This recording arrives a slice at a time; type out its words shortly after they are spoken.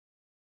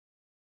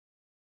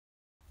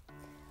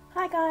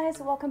Hi guys,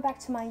 welcome back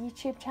to my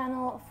YouTube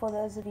channel. For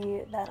those of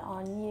you that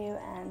are new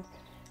and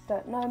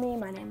don't know me,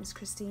 my name is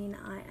Christine.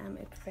 I am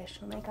a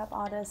professional makeup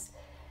artist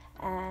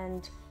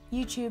and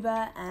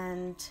YouTuber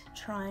and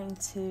trying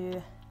to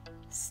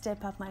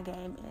step up my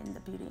game in the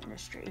beauty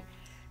industry.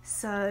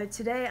 So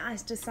today I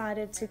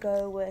decided to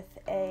go with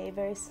a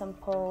very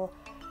simple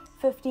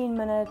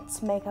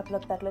 15-minute makeup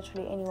look that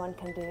literally anyone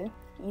can do.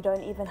 You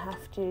don't even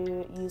have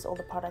to use all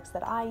the products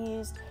that I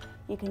used.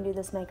 You can do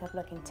this makeup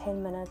look in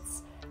 10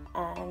 minutes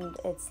and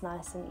it's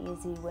nice and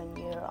easy when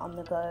you're on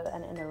the go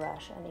and in a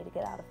rush and need to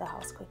get out of the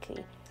house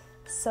quickly.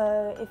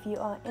 So if you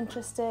are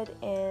interested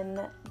in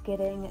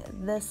getting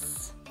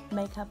this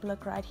makeup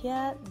look right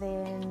here,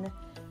 then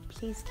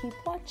please keep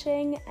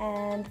watching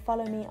and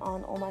follow me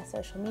on all my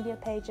social media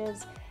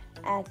pages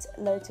at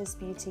Lotus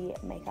Beauty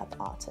Makeup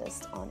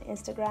Artist on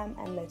Instagram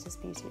and Lotus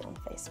Beauty on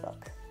Facebook.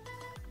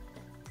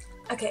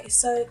 Okay,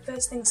 so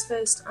first things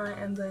first, I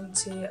am going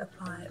to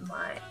apply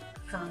my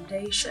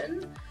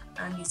foundation.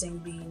 I'm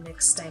using the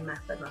NYX Stay Matte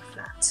but Not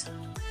Flat.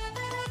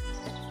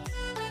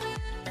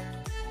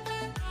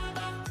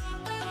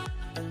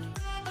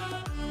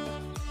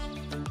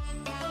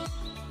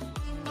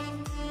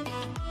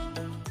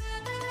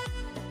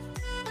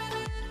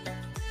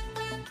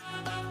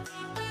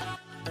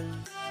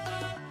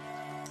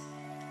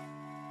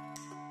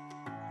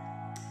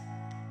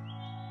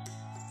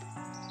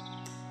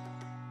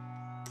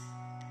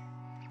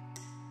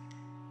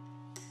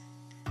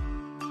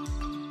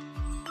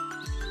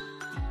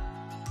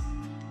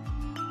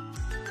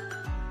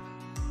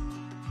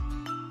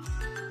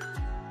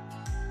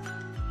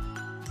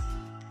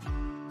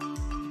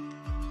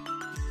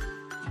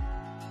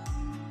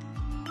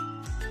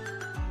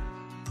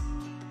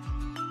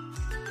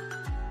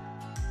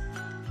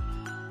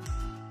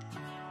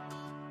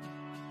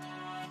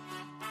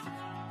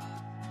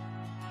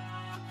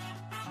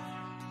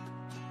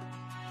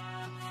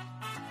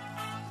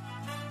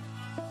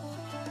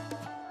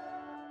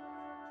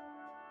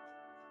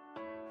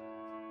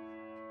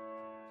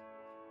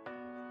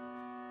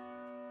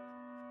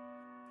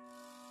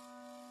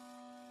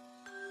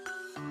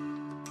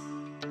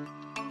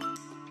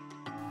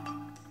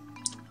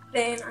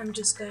 Then I'm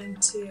just going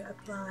to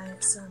apply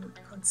some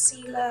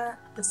concealer.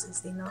 This is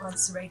the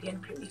NARS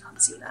Radiant Creamy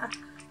Concealer.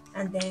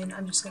 And then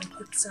I'm just going to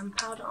put some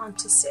powder on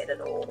to set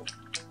it all.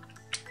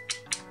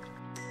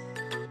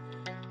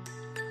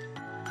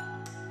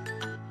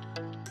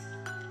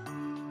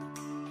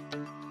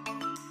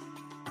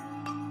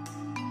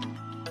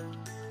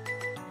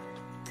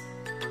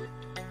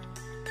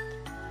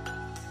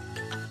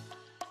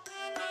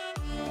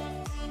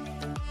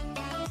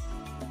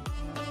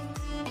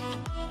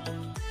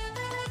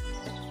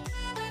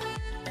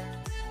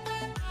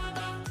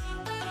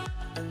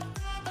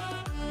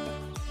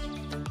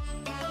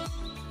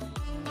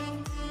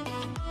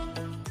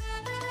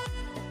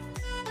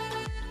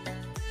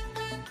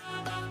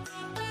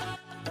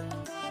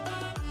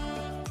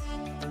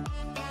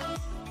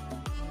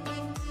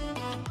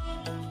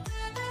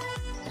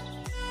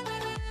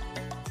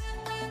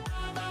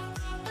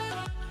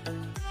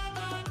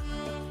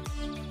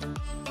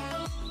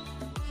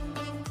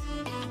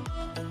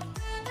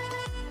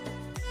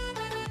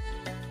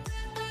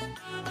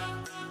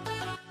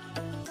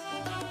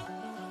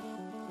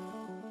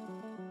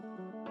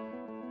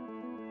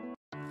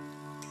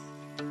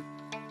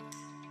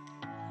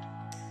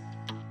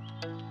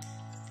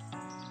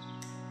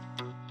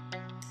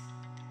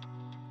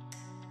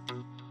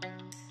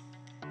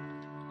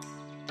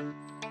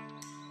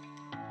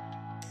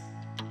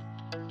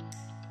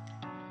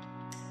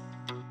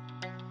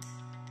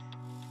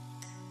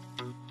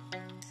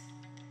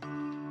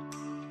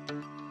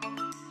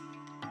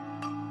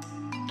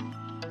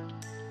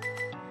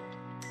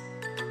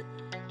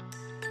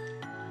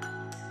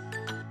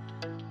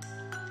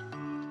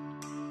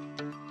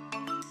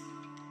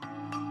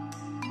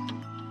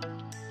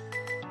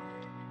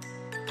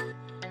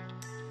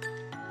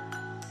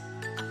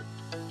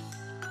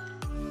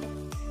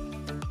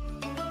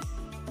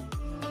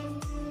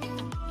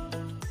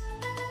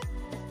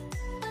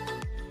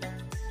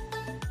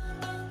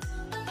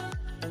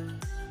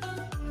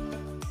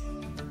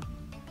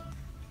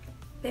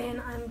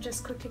 Then I'm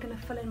just quickly going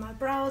to fill in my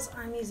brows.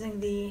 I'm using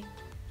the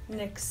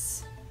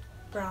NYX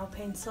brow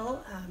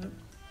pencil.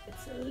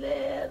 It's a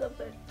little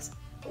bit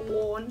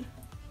worn.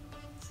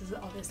 This is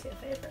obviously a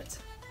favorite.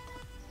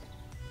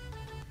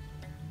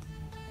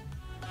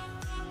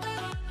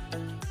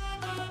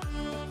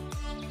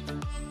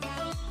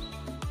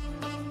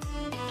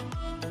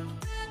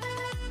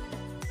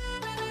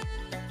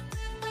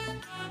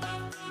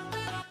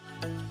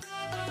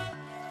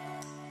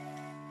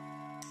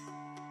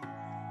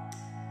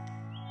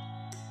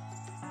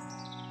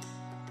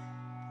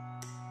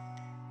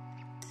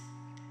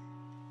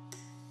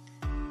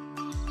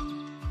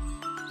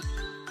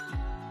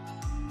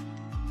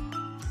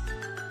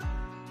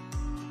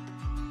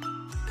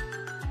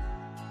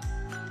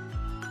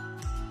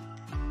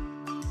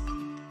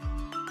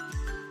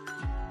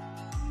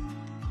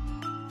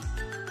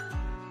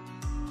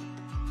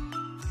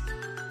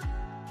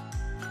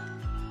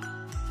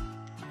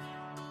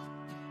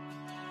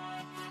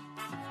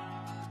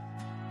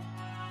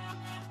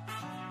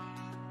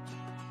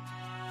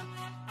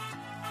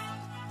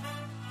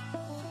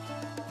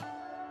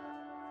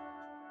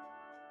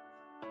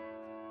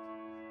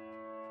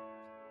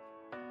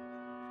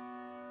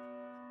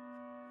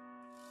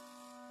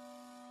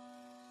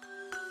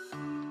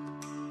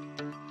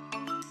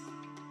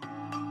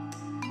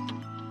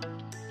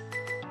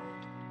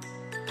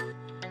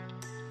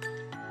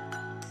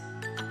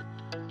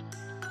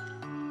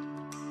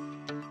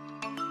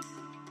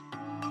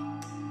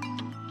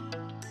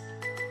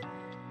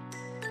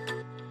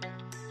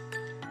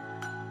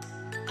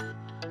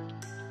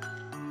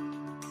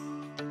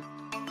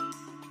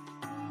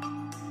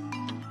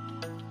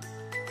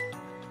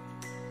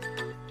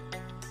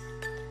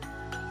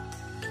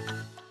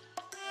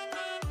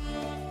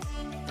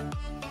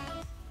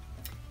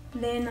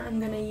 Then I'm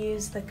going to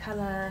use the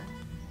colour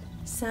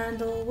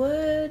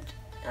Sandalwood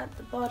at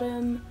the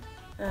bottom,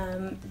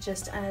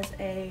 just as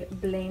a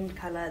blend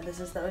colour. This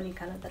is the only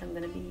colour that I'm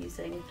going to be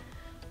using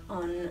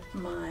on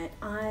my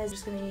eyes. I'm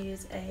just going to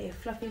use a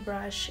fluffy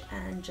brush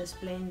and just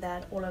blend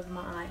that all over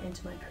my eye,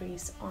 into my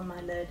crease, on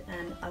my lid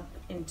and up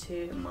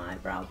into my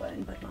brow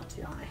bone, but not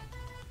too high.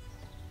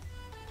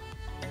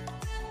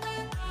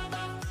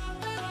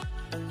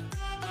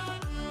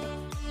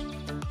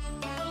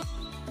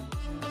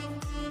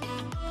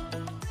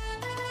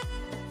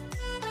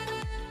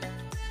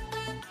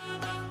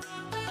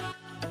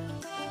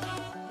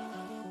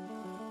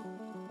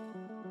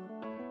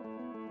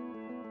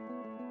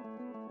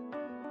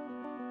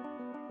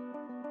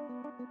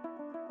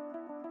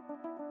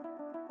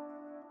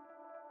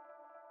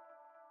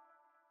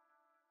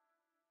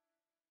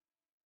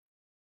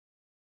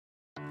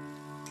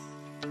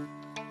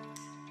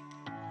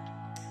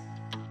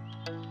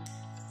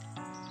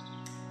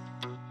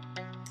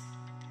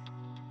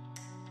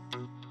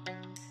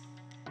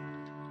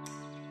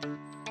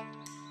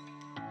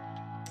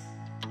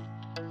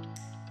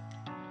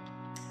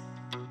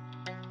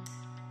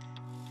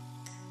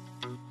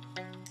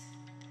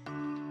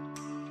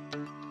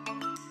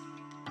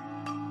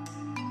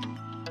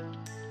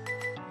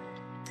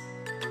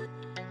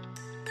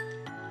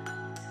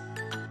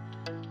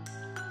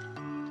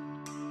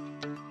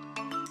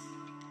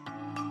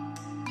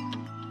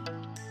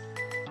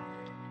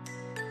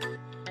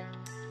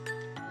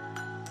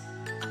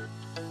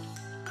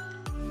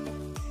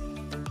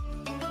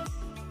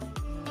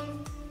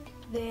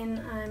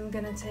 Then I'm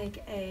going to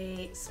take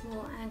a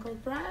small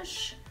angled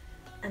brush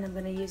and I'm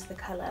going to use the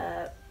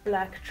colour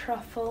Black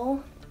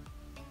Truffle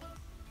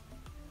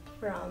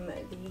from the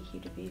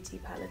Huda Beauty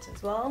palette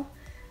as well,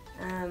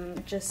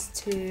 just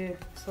to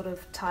sort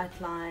of tight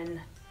line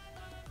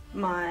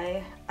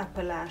my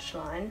upper lash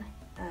line,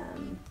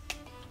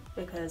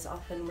 because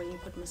often when you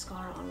put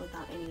mascara on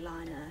without any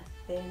liner,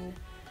 then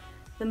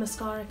the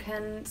mascara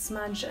can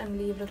smudge and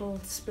leave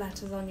little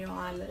splatters on your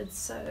eyelids,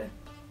 so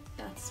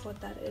that's what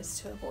that is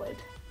to avoid.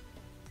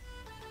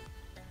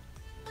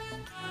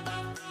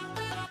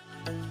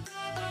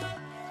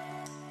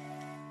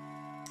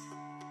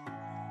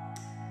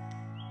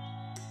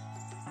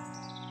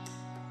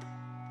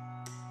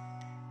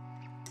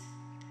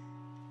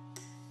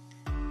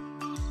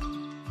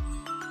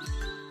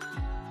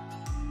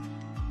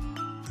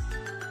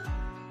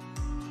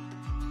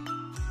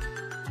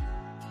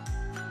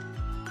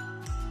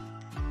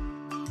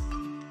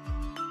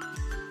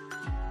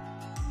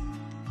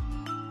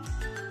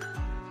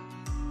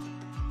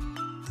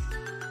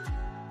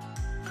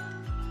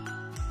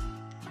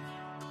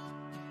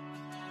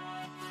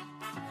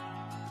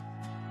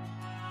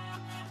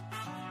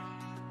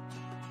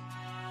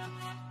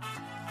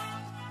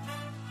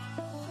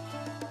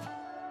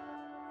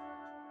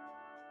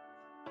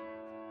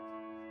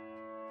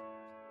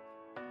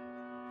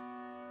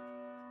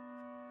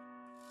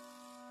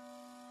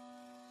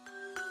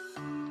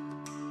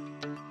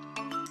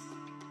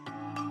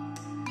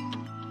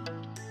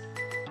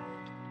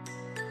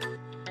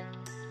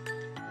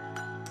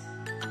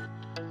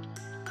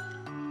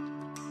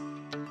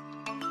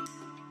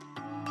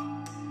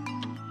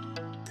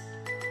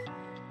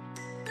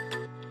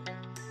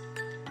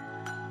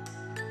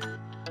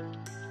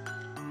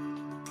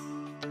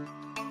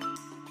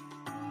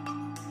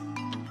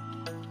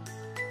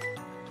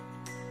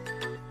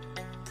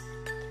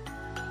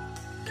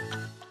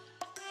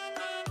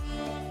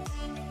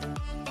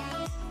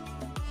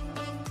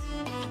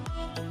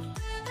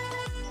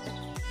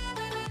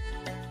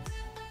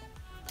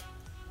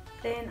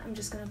 Then I'm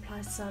just going to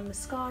apply some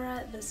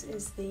mascara. This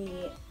is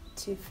the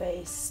Too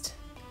Faced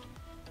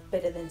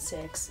Better Than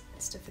Sex.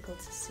 It's difficult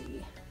to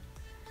see.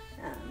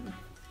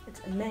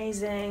 It's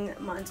amazing.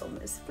 Mine's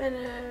almost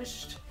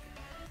finished.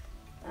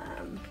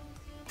 Yeah,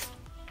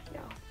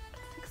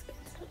 it's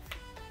expensive.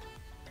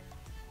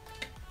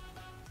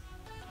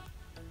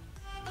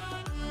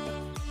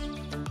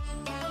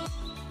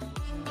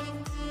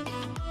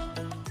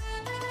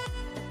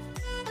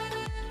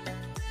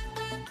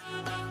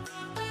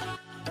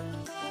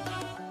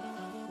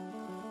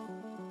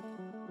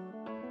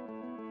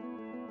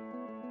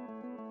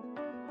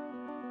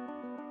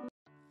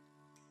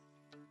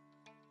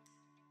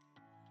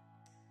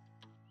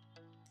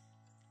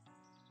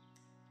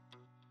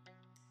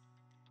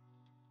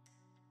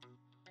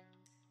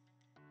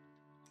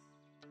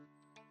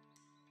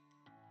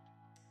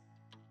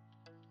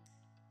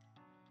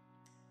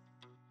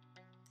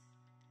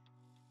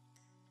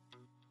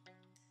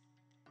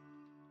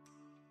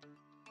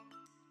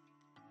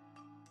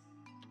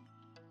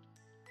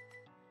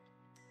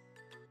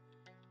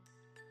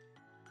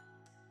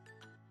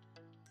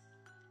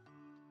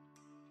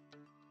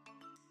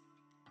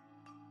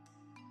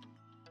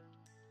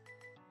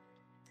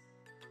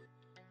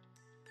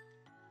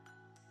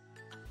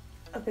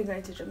 I've been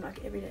going to gym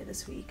like every day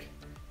this week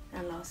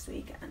and last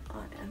week, and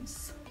I am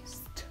so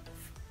stiff.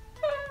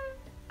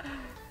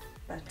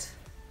 But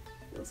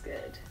feels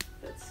good.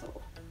 It's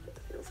sore, but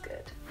it feels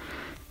good.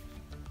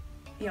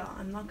 yeah,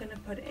 I'm not going to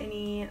put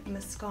any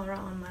mascara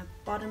on my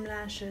bottom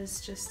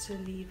lashes, just to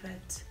leave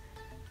it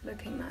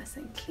looking nice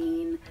and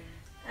clean.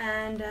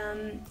 And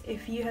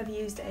if you have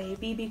used a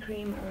BB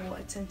cream or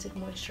a tinted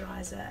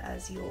moisturizer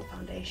as your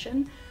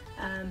foundation,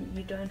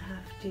 you don't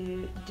have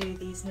to do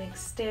these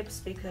next steps,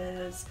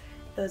 because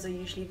those are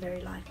usually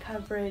very light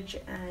coverage,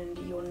 and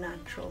your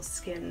natural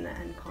skin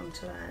and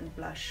contour and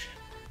blush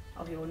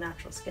of your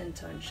natural skin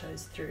tone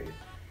shows through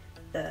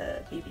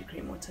the BB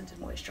cream or tinted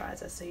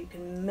moisturizer. So you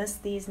can miss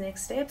these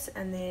next steps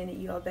and then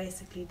you are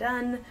basically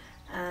done.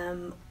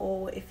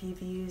 Or if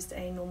you've used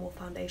a normal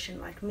foundation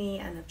like me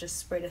and have just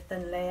spread a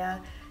thin layer,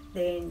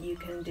 then you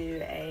can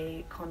do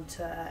a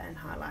contour and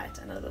highlight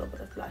and a little bit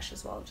of blush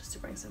as well, just to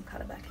bring some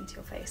color back into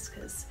your face,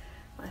 because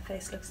my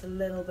face looks a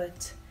little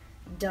bit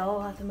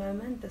dull at the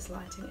moment. This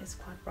lighting is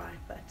quite bright,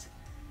 but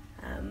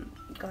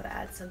got to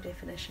add some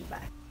definition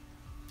back.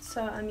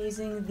 So I'm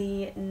using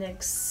the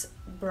NYX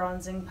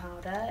bronzing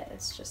powder.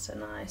 It's just a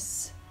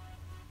nice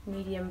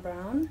medium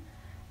brown,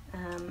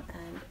 and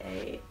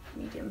a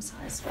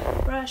medium-sized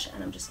brush,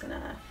 and I'm just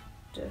gonna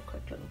do a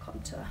quick little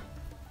contour.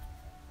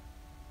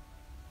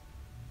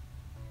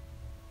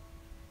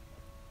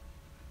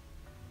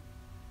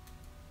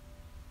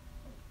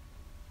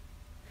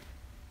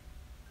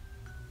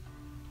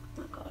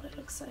 Oh my god, it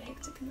looks so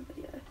hectic in the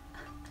video.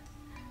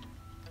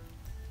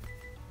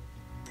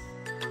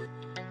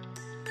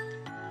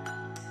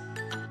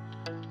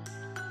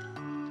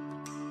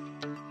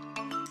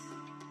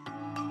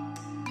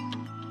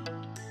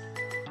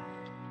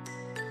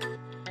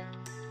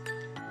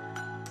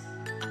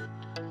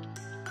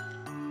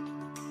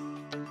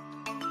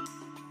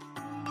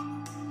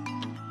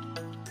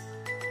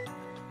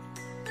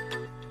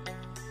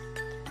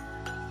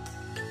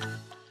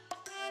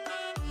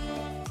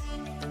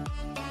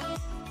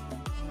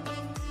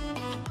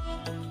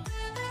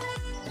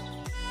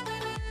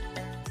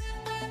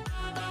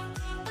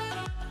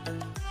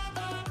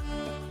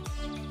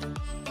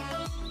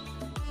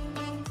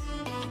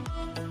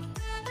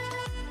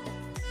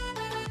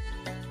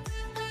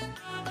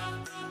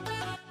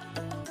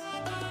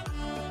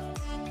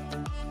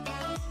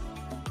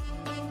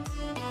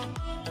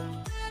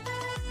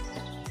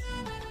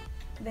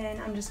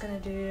 Then I'm just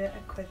going to do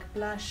a quick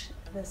blush.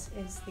 This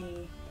is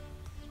the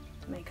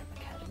Makeup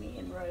Academy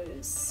in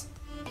Rose.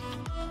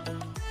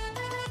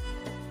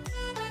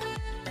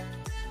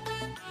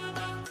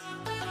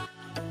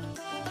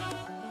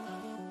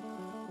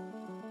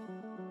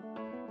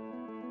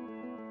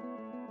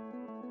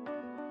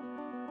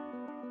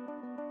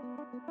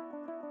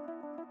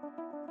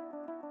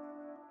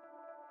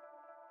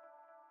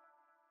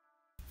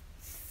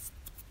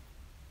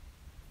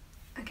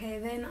 Okay,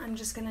 then I'm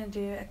just gonna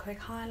do a quick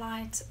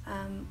highlight.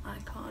 I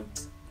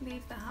can't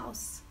leave the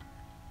house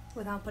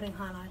without putting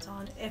highlight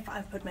on. If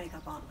I've put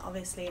makeup on,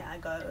 obviously I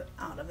go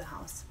out of the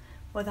house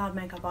without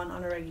makeup on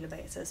a regular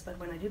basis, but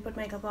when I do put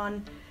makeup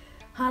on,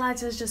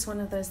 highlighter is just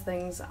one of those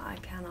things I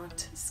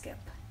cannot skip.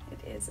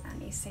 It is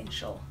an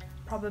essential.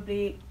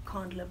 Probably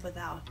can't live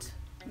without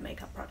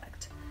makeup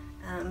product.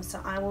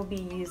 So I will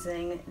be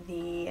using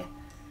the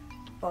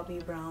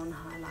Bobbi Brown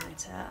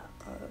highlighter.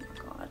 Oh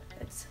my god,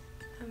 it's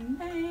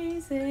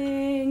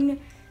amazing.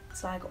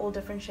 It's like all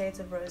different shades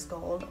of rose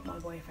gold. My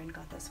boyfriend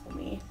got this for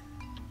me.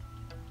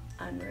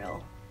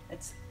 Unreal.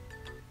 It's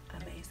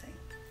amazing,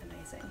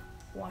 amazing.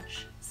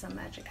 Watch some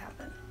magic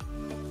happen.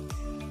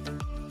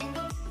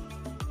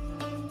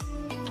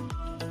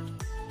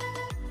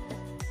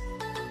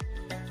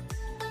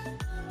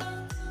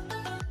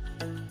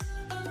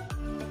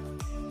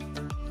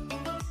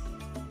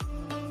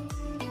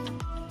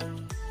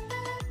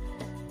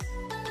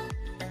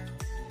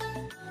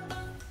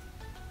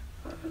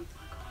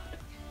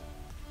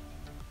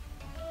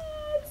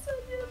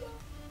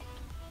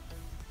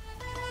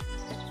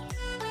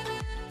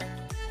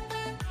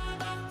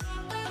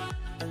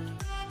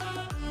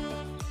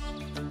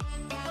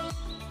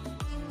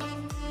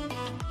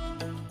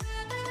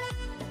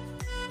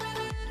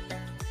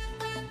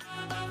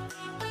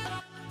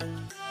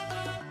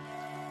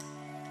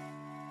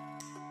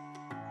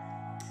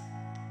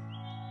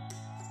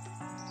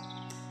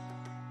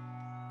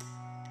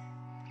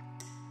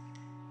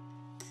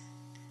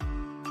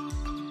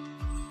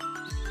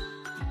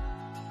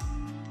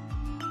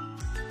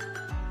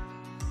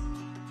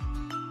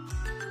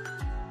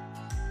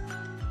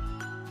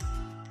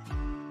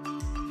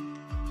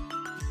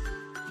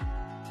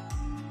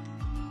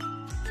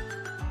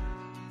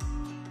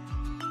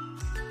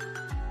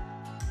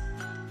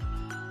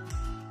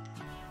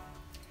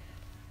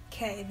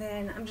 Okay,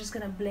 then I'm just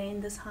gonna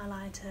blend this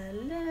highlighter a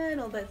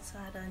little bit so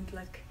I don't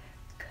look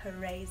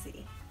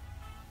crazy.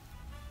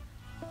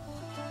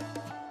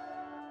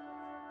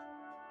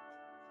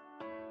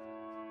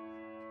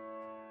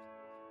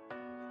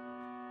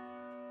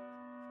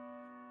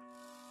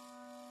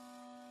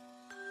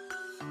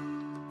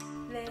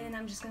 Then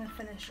I'm just gonna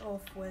finish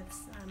off with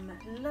some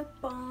lip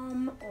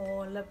balm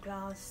or lip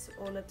gloss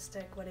or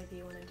lipstick, whatever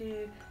you wanna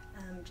do.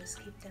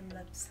 Just keep them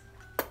lips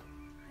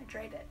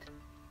hydrated.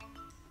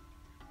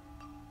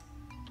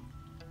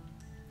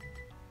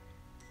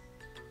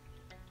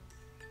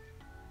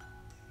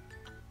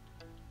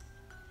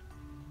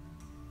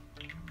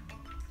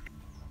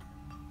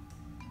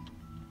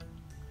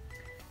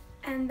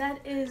 And that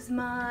is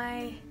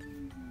my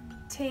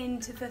 10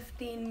 to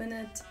 15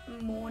 minute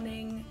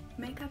morning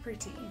makeup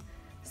routine.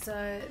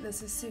 So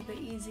this is super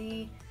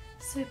easy,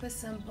 super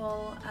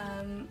simple.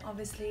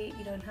 Obviously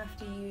you don't have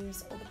to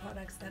use all the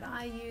products that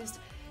I used.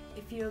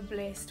 If you're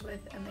blessed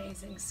with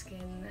amazing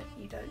skin,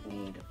 you don't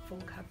need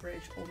full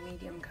coverage or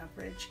medium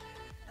coverage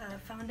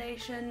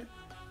foundation.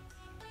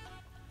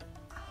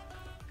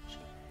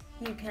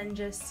 You can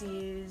just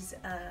use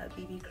a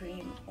BB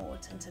cream or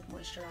tinted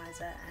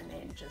moisturizer, and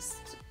then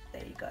just,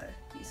 there you go,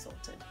 you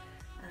sorted.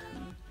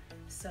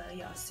 So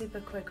yeah, super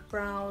quick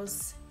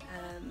brows,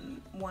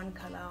 one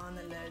color on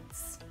the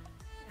lids,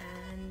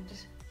 and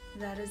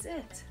that is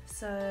it.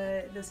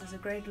 So this is a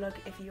great look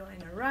if you're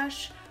in a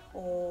rush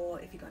or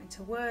if you're going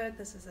to work.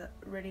 This is a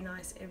really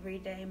nice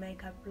everyday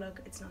makeup look.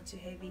 It's not too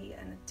heavy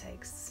and it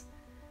takes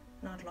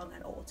not long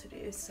at all to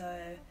do. So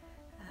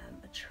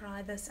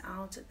try this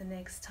out the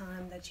next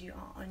time that you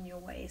are on your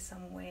way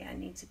somewhere and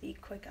need to be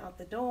quick out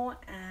the door,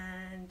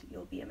 and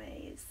you'll be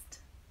amazed.